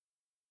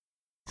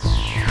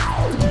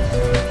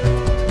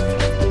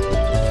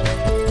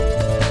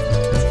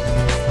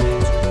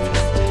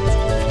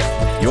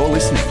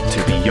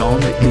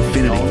Beyond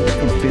Infinity.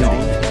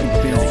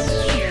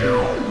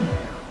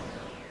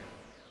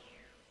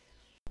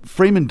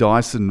 Freeman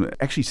Dyson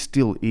actually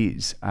still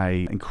is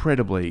an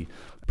incredibly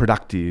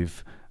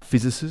productive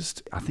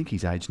physicist. I think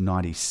he's aged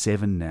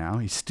 97 now.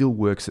 He still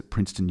works at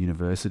Princeton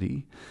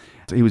University.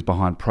 So he was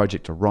behind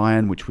Project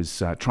Orion, which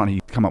was trying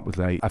to come up with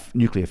a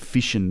nuclear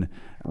fission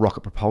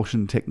rocket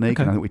propulsion technique.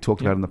 Okay. And I think we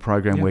talked about it in the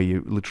program where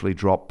you literally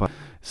drop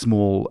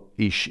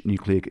small-ish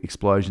nuclear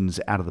explosions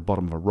out of the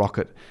bottom of a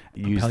rocket.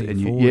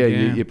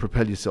 You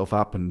propel yourself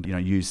up and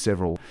use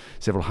several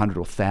hundred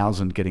or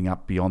thousand getting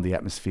up beyond the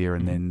atmosphere,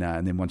 and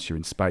then once you're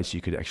in space, you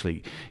could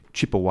actually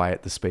chip away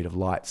at the speed of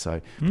light. So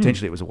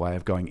potentially it was a way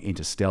of going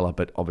interstellar,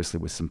 but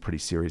obviously with some pretty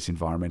serious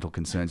environmental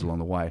concerns along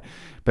the way.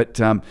 But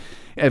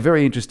a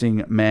very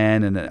interesting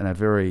man and a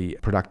very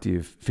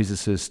productive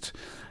physicist.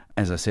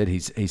 As I said,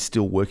 he's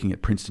still working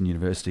at Princeton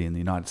University in the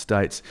United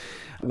States.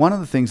 One of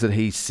the things that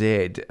he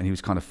said, and he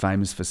was kind of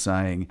famous for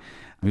saying,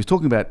 he was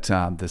talking about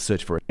the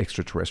search for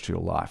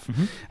extraterrestrial life.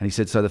 And he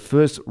said, so the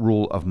first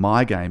rule of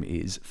my game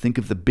is think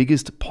of the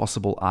biggest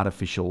possible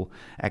artificial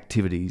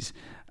activities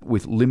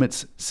with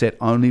limits set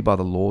only by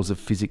the laws of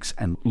physics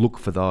and look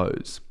for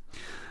those.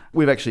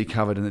 We've actually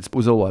covered, and it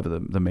was all over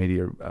the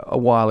media a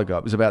while ago,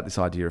 it was about this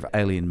idea of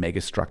alien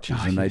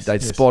megastructures. And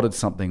they'd spotted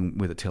something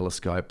with a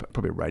telescope,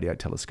 probably a radio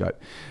telescope,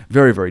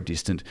 very, very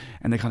distant.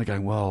 And they're kind of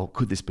going, well,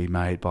 could this be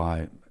made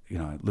by,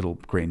 little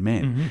green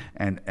men?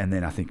 And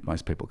then I think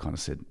most people kind of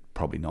said,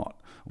 probably not.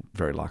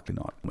 Very likely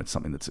not. It's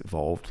something that's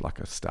evolved like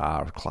a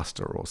star, a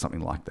cluster, or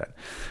something like that.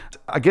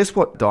 I guess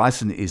what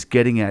Dyson is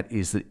getting at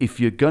is that if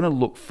you're going to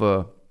look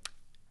for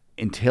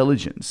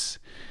intelligence,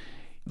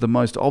 the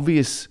most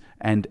obvious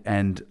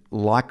and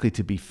likely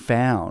to be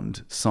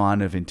found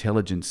sign of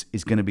intelligence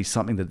is going to be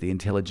something that the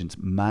intelligence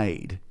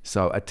made,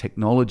 so a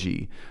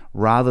technology,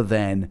 rather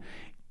than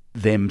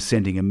them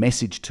sending a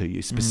message to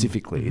you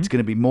specifically. It's going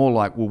to be more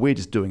like, well, we're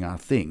just doing our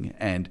thing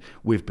and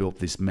we've built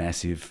this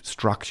massive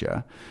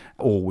structure,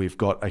 or we've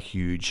got a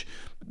huge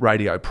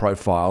radio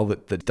profile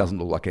that doesn't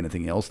look like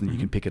anything else, and you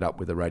can pick it up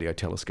with a radio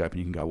telescope and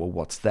you can go, well,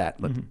 what's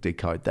that? Let's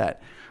decode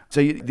that.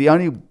 So the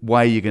only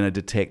way you're going to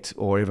detect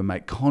or ever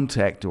make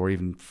contact or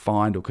even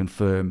find or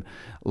confirm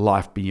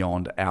life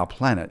beyond our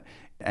planet,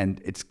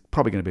 and it's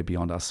probably going to be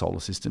beyond our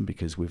solar system,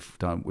 because we've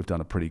done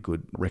a pretty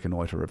good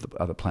reconnoitre of the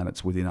other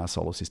planets within our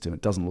solar system.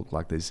 It doesn't look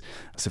like there's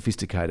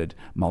sophisticated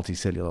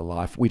multicellular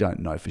life. We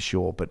don't know for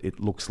sure, but it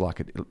looks like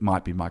it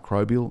might be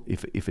microbial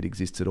if it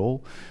exists at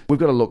all. We've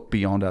got to look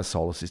beyond our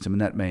solar system,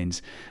 and that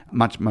means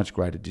much, much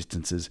greater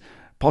distances,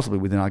 possibly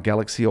within our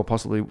galaxy or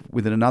possibly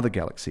within another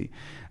galaxy.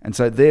 And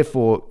so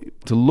therefore,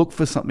 to look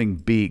for something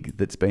big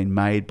that's been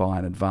made by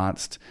an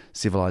advanced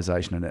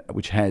civilization and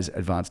which has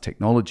advanced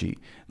technology,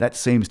 that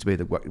seems to be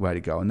the way to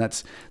go. And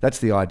that's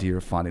the idea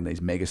of finding these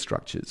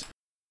megastructures.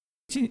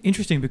 It's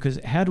interesting,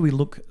 because how do we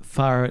look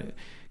far,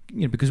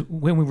 because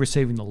when we're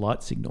receiving the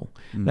light signal,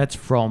 that's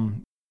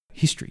from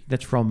history.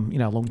 That's from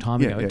a long time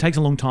ago. It takes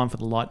a long time for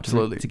the light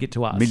to get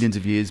to us. Millions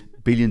of years,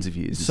 billions of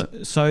years.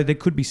 So there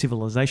could be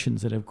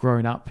civilizations that have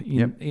grown up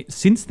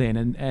since then,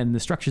 and the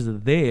structures are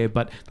there,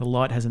 but the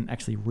light hasn't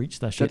actually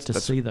reached us yet to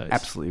see those.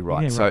 Absolutely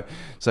right. Yeah,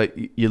 So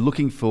you're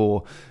looking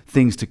for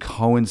things to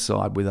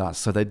coincide with us.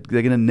 So they're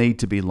going to need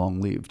to be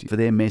long-lived for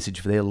their message,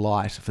 for their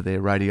light, for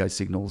their radio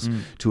signals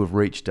to have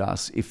reached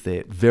us. If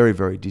they're very,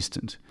 very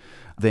distant,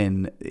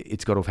 then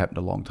it's got to have happened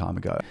a long time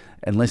ago,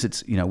 unless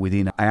it's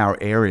within our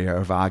area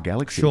of our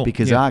galaxy,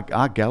 because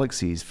our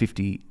galaxy is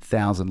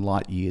 50,000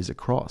 light years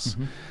across.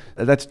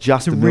 That's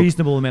just a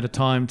reasonable amount of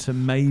time to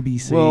maybe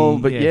see. Well,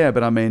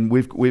 but I mean,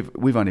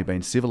 we've only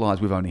been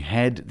civilized. We've only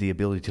had the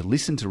ability to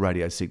listen to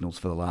radio signals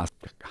for the last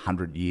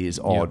 100 years,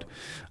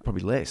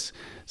 probably less.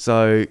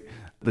 So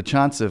the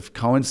chance of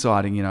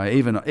coinciding,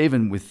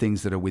 even with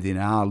things that are within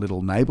our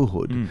little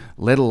neighbourhood,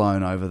 let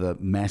alone over the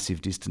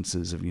massive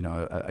distances of,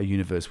 a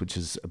universe which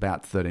is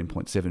about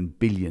 13.7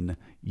 billion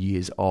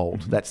years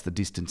old. That's the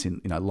distance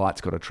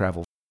light's got to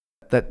travel.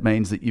 That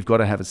means that you've got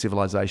to have a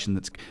civilization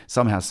that's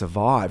somehow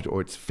survived, or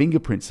its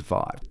fingerprint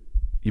survived.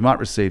 You might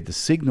receive the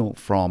signal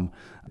from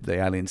the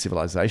alien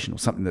civilization or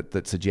something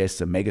that suggests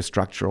a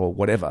megastructure or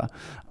whatever,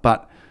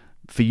 but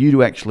for you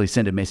to actually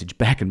send a message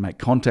back and make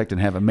contact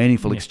and have a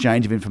meaningful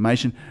exchange of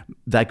information,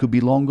 they could be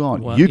long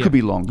gone. You could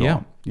be long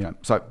gone.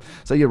 So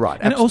you're right.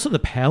 And also the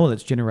power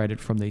that's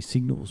generated from these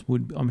signals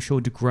would, I'm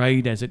sure,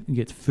 degrade as it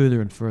gets further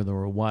and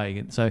further away.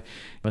 And so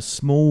a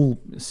small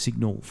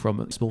signal from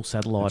a small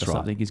satellite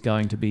something is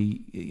going to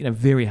be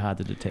very hard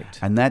to detect.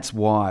 And that's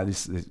why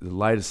the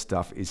latest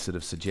stuff is sort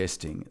of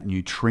suggesting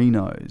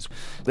neutrinos.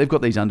 They've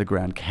got these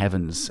underground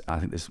caverns. I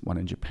think there's one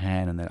in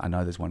Japan, and I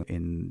know there's one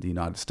in the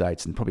United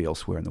States and probably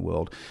elsewhere in the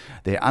world.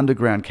 They're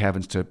underground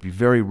caverns to be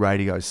very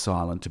radio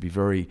silent, to be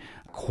very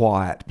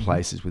quiet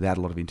places without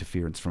a lot of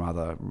interference from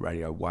other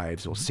radio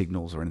waves or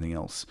signals or anything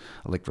else,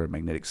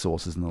 electromagnetic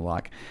sources and the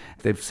like.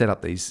 They've set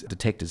up these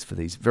detectors for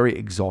these very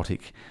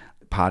exotic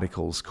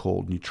particles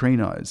called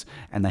neutrinos,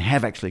 and they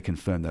have actually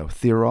confirmed they were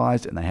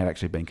theorized, and they have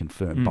actually been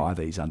confirmed by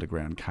these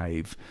underground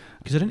cave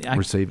because they don't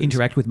receivers.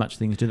 Interact with much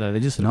things, do they? They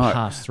just sort of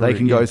pass through. They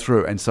can go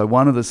through. And so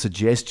one of the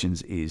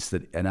suggestions is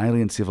that an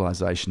alien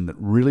civilization that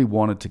really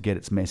wanted to get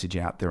its message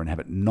out there and have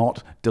it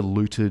not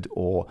diluted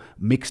or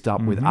mixed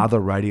up with other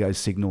radio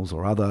signals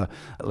or other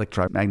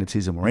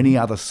electromagnetism or any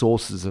other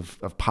sources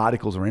of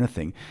particles or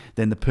anything,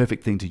 then the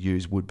perfect thing to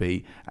use would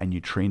be a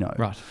neutrino.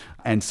 Right.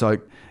 And so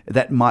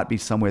that might be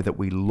somewhere that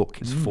we look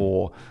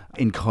for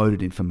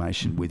encoded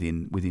information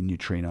within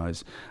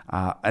neutrinos.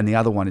 And the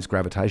other one is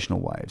gravitational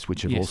waves,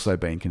 which have also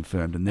been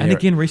confirmed. And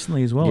again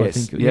recently as well, yes,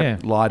 I think. Yeah.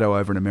 LIDO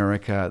over in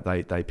America,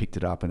 they picked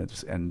it up and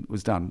it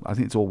was done. I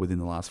think it's all within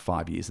the last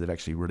 5 years. They've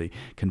actually really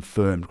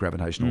confirmed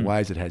gravitational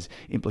waves. It has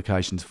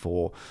implications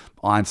for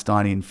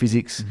Einsteinian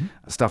physics,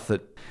 stuff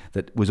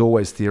that was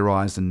always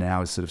theorized and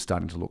now is sort of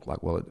starting to look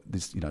like, well,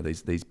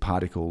 these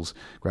particles,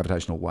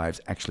 gravitational waves,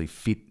 actually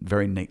fit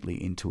very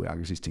neatly into our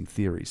existing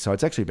theories. So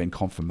it's actually been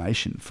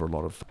confirmation for a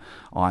lot of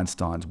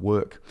Einstein's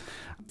work.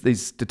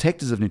 These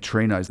detectors of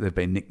neutrinos, they've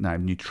been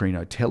nicknamed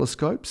neutrino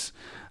telescopes.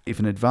 If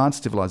an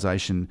advanced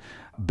civilization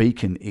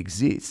beacon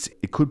exists,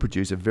 it could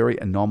produce a very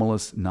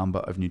anomalous number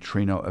of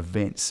neutrino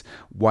events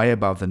way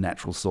above the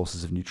natural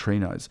sources of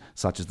neutrinos,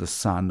 such as the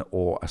sun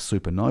or a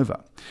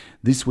supernova.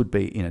 This would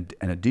be in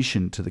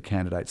addition to the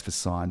candidates for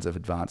signs of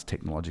advanced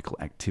technological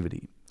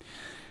activity.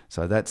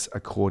 So that's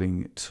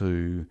according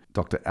to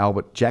Dr.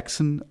 Albert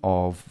Jackson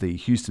of the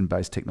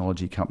Houston-based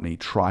technology company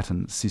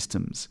Triton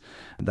Systems.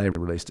 They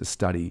released a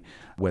study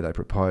where they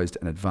proposed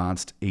an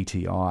advanced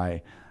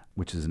ETI,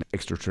 which is an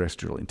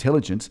extraterrestrial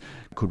intelligence,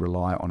 could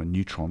rely on a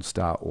neutron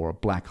star or a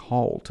black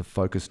hole to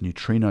focus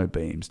neutrino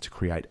beams to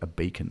create a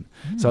beacon.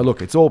 So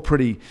look, it's all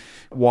pretty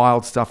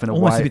wild stuff in a way.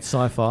 Almost a bit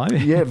sci-fi.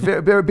 Yeah,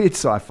 very bit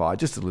sci-fi,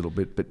 just a little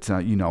bit, but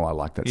I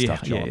like that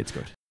stuff, John. Yeah, it's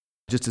good.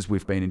 Just as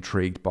we've been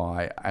intrigued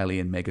by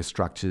alien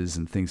megastructures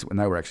and things, when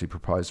they were actually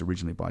proposed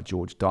originally by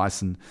George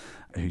Dyson,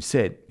 who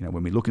said,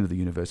 when we look into the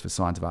universe for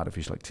signs of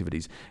artificial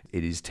activities,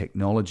 it is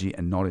technology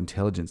and not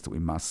intelligence that we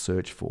must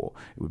search for.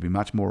 It would be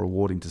much more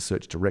rewarding to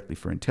search directly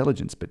for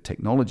intelligence, but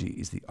technology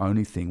is the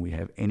only thing we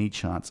have any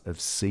chance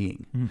of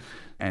seeing.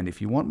 And if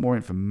you want more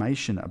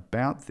information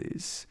about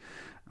this,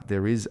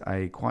 there is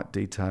a quite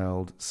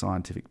detailed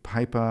scientific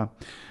paper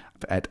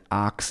at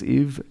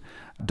arxiv.org.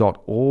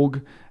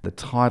 The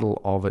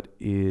title of it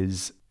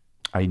is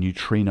A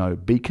Neutrino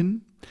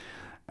Beacon,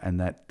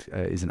 and that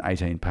is an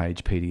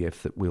 18-page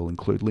PDF that we'll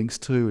include links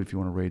to if you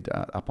want to read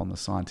up on the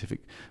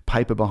scientific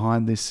paper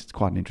behind this. It's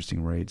quite an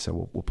interesting read,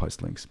 so we'll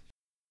post links.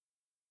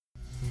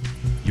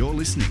 You're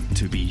listening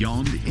to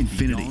Beyond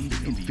Infinity.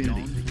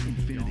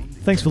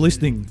 Thanks for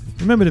listening.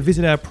 Remember to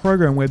visit our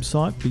program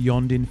website,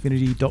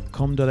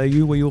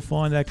 beyondinfinity.com.au, where you'll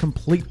find our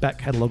complete back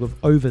catalogue of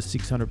over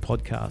 600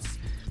 podcasts.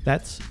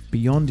 That's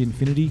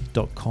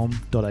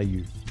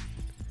beyondinfinity.com.au.